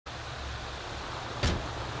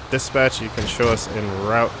dispatch, you can show us en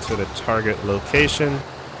route to the target location.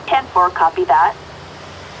 10-4, copy that.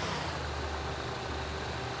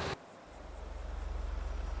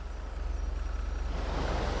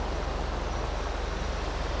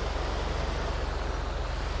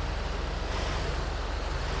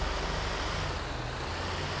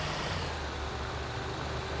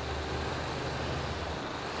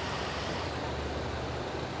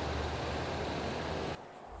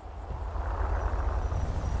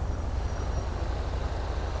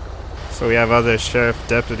 So we have other sheriff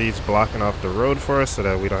deputies blocking off the road for us so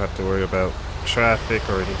that we don't have to worry about traffic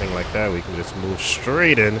or anything like that. We can just move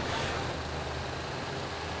straight in.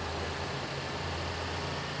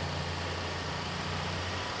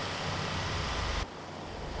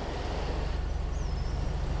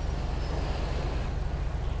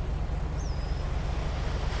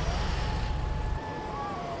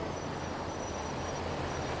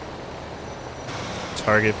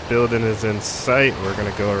 Target building is in sight. We're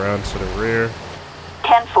gonna go around to the rear.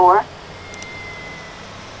 10-4.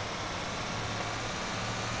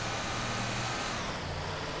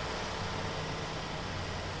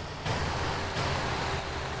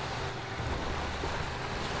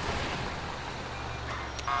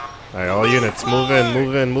 Alright, all units, move in,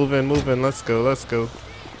 move in, move in, move in. Let's go, let's go.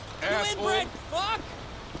 Asshole. Fuck.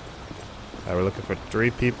 Alright, we're looking for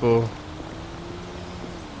 3 people.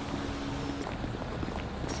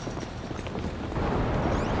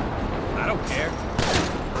 I don't care.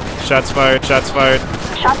 Shots fired, shots fired.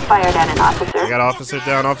 Shots fired at an officer. We got officer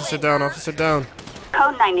down, officer down, officer down.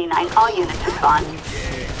 Code 99, all units respond.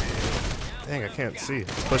 Dang, I can't see.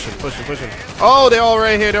 Pushing, pushing, pushing. Oh, they're all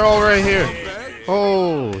right here, they're all right here.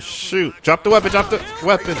 Oh, shoot. Drop the weapon, drop the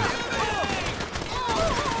weapon.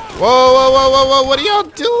 Whoa, whoa, whoa, whoa, whoa, what are y'all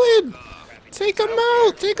doing? Take him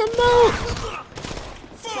out, take him out.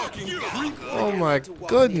 Oh my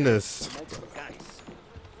goodness.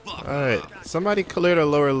 Alright, somebody clear the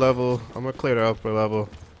lower level. I'm gonna clear the upper level.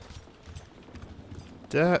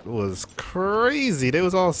 That was crazy. They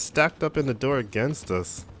was all stacked up in the door against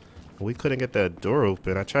us. We couldn't get that door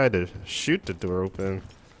open. I tried to shoot the door open.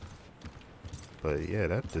 But yeah,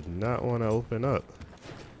 that did not want to open up.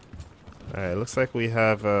 Alright, looks like we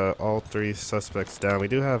have all 3 suspects down. We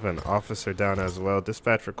do have an officer down as well.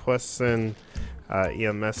 Dispatch requesting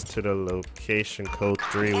EMS to the location, code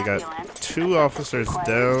 3. We got 2 officers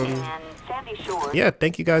down. Yeah,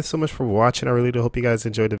 thank you guys so much for watching. I really do hope you guys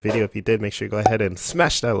enjoyed the video. If you did, make sure you go ahead and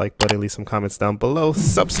smash that like button, leave some comments down below.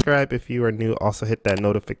 Subscribe if you are new. Also hit that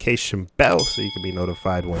notification bell so you can be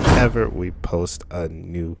notified whenever we post a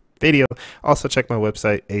new video. Also check my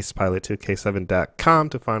website acepilot2k7.com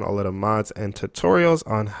to find all of the mods and tutorials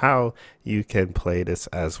on how you can play this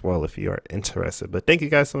as well if you are interested. But thank you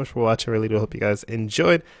guys so much for watching. I really do hope you guys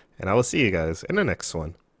enjoyed, and I will see you guys in the next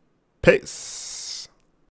one. Peace.